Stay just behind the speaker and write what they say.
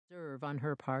reserve on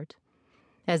her part,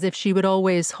 as if she would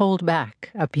always hold back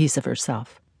a piece of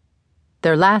herself.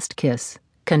 Their last kiss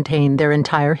contained their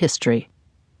entire history.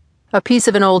 A piece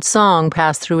of an old song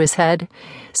passed through his head,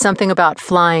 something about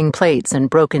flying plates and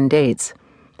broken dates,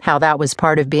 how that was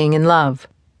part of being in love.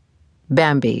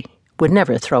 Bambi would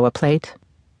never throw a plate.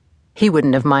 He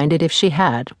wouldn't have minded if she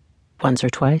had, once or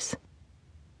twice.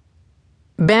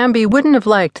 Bambi wouldn't have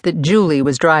liked that Julie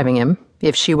was driving him.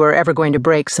 If she were ever going to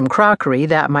break some crockery,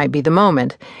 that might be the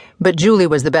moment, but Julie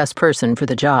was the best person for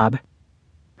the job.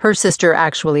 Her sister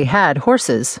actually had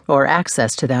horses, or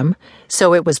access to them,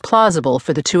 so it was plausible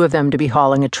for the two of them to be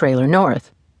hauling a trailer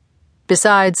north.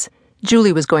 Besides,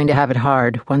 Julie was going to have it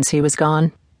hard once he was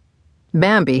gone.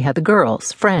 Bambi had the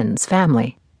girls, friends,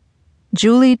 family.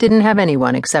 Julie didn't have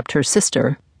anyone except her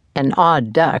sister, an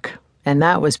odd duck, and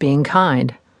that was being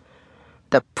kind.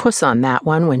 The puss on that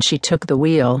one when she took the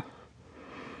wheel.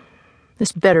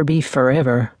 "This better be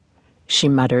forever," she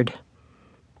muttered.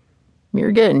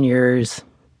 "You're getting yours,"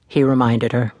 he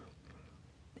reminded her.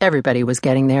 Everybody was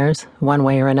getting theirs, one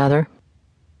way or another.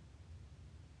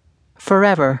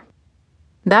 Forever.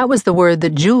 That was the word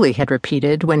that Julie had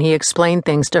repeated when he explained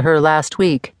things to her last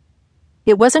week.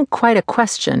 It wasn't quite a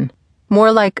question,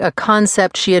 more like a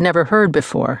concept she had never heard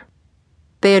before.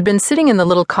 They had been sitting in the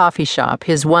little coffee shop,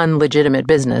 his one legitimate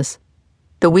business.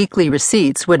 The weekly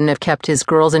receipts wouldn't have kept his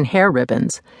girls in hair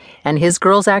ribbons, and his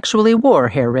girls actually wore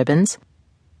hair ribbons.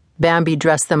 Bambi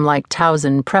dressed them like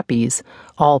Towson preppies,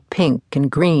 all pink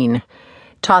and green,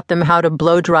 taught them how to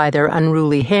blow-dry their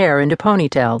unruly hair into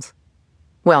ponytails.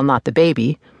 Well, not the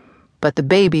baby, but the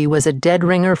baby was a dead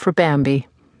ringer for Bambi.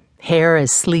 Hair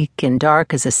as sleek and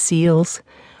dark as a seal's,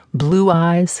 blue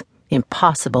eyes,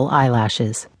 impossible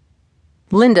eyelashes.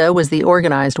 Linda was the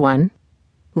organized one.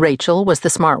 Rachel was the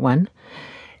smart one.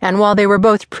 And while they were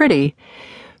both pretty,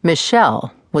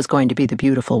 Michelle was going to be the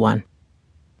beautiful one.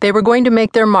 They were going to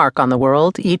make their mark on the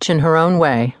world, each in her own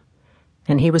way,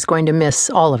 and he was going to miss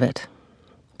all of it.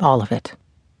 All of it.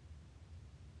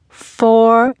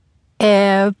 "Forever,"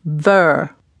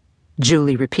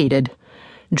 Julie repeated,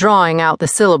 drawing out the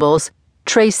syllables,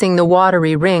 tracing the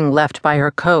watery ring left by her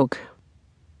Coke.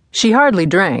 She hardly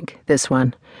drank, this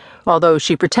one, although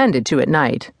she pretended to at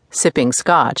night, sipping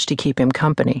scotch to keep him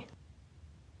company.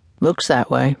 "Looks that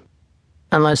way,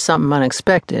 unless something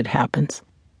unexpected happens."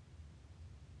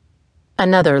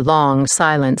 Another long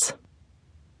silence.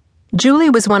 Julie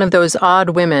was one of those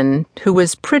odd women who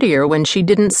was prettier when she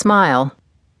didn't smile.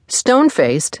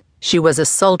 Stone-faced, she was a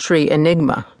sultry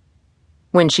enigma.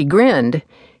 When she grinned,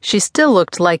 she still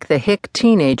looked like the hick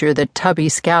teenager that Tubby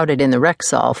scouted in the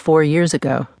Rexall 4 years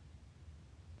ago.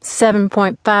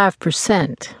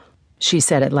 7.5%, she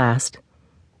said at last.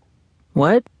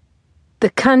 "What?" "The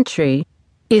country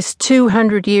is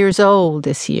 200 years old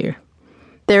this year.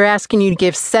 They're asking you to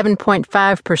give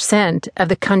 7.5% of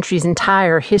the country's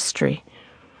entire history.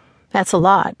 That's a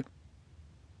lot.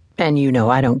 And you know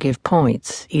I don't give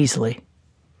points easily."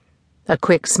 A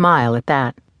quick smile at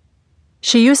that.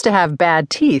 She used to have bad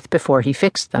teeth before he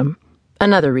fixed them,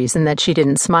 another reason that she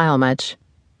didn't smile much.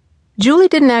 Julie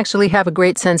didn't actually have a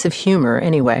great sense of humor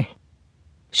anyway.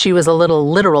 She was a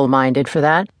little literal-minded for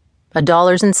that, a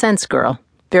dollars and cents girl,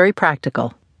 very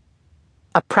practical.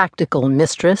 A practical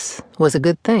mistress was a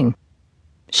good thing.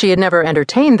 She had never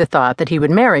entertained the thought that he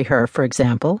would marry her, for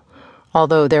example,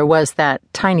 although there was that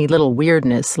tiny little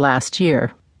weirdness last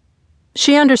year.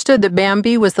 She understood that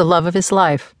Bambi was the love of his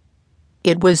life.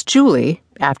 It was Julie,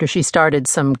 after she started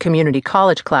some community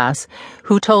college class,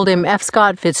 who told him F.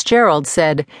 Scott Fitzgerald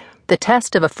said, "The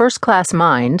test of a first-class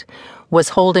mind was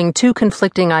holding two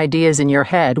conflicting ideas in your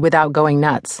head without going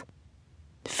nuts."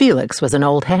 Felix was an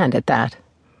old hand at that.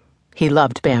 He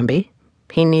loved Bambi.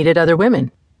 He needed other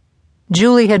women.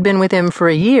 Julie had been with him for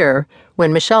a year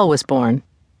when Michelle was born,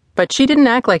 but she didn't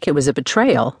act like it was a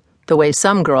betrayal, the way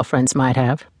some girlfriends might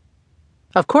have.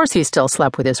 Of course he still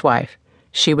slept with his wife.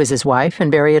 She was his wife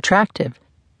and very attractive,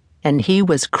 and he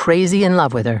was crazy in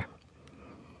love with her.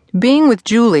 Being with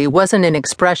Julie wasn't an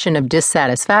expression of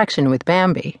dissatisfaction with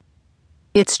Bambi.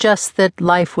 It's just that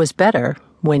life was better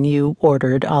when you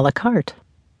ordered a la carte.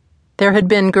 There had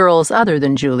been girls other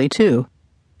than Julie, too.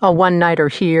 A one-nighter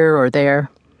here or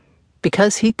there.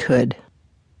 Because he could.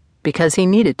 Because he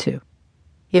needed to.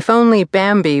 If only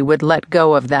Bambi would let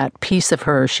go of that piece of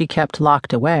her she kept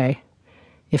locked away.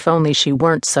 If only she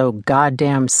weren't so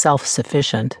goddamn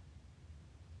self-sufficient.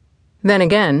 Then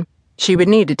again, she would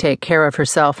need to take care of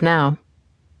herself now.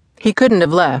 He couldn't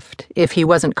have left if he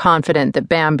wasn't confident that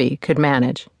Bambi could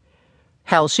manage.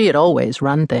 Hell, she had always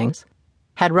run things.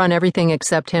 Had run everything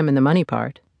except him and the money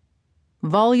part.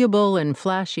 Voluble and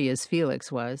flashy as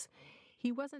Felix was, he wasn't